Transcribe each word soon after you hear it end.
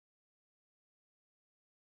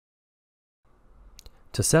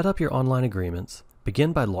To set up your online agreements,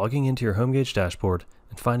 begin by logging into your HomeGauge dashboard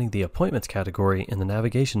and finding the Appointments category in the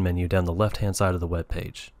navigation menu down the left-hand side of the web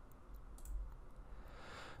page.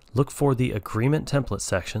 Look for the Agreement Template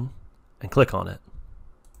section and click on it.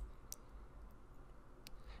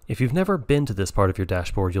 If you've never been to this part of your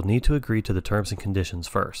dashboard, you'll need to agree to the terms and conditions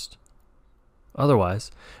first.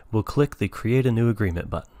 Otherwise, we'll click the Create a New Agreement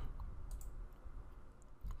button.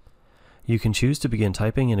 You can choose to begin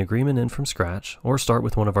typing an agreement in from scratch or start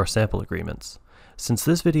with one of our sample agreements. Since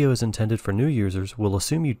this video is intended for new users, we'll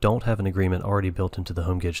assume you don't have an agreement already built into the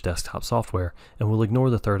HomeGauge desktop software, and we'll ignore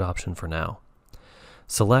the third option for now.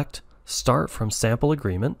 Select Start from Sample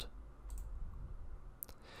Agreement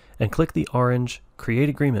and click the orange Create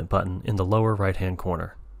Agreement button in the lower right-hand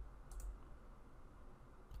corner.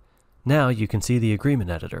 Now you can see the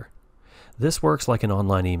agreement editor. This works like an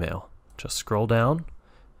online email. Just scroll down,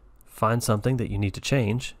 find something that you need to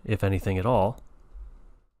change, if anything at all,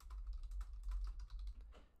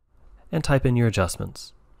 and type in your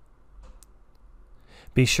adjustments.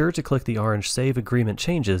 Be sure to click the orange Save Agreement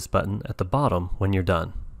Changes button at the bottom when you're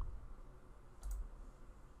done.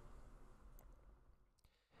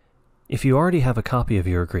 If you already have a copy of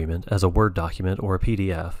your agreement as a Word document or a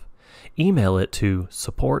PDF, email it to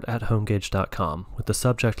support@homegauge.com with the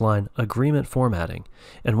subject line Agreement Formatting,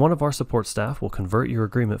 and one of our support staff will convert your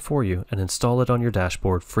agreement for you and install it on your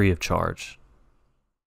dashboard free of charge.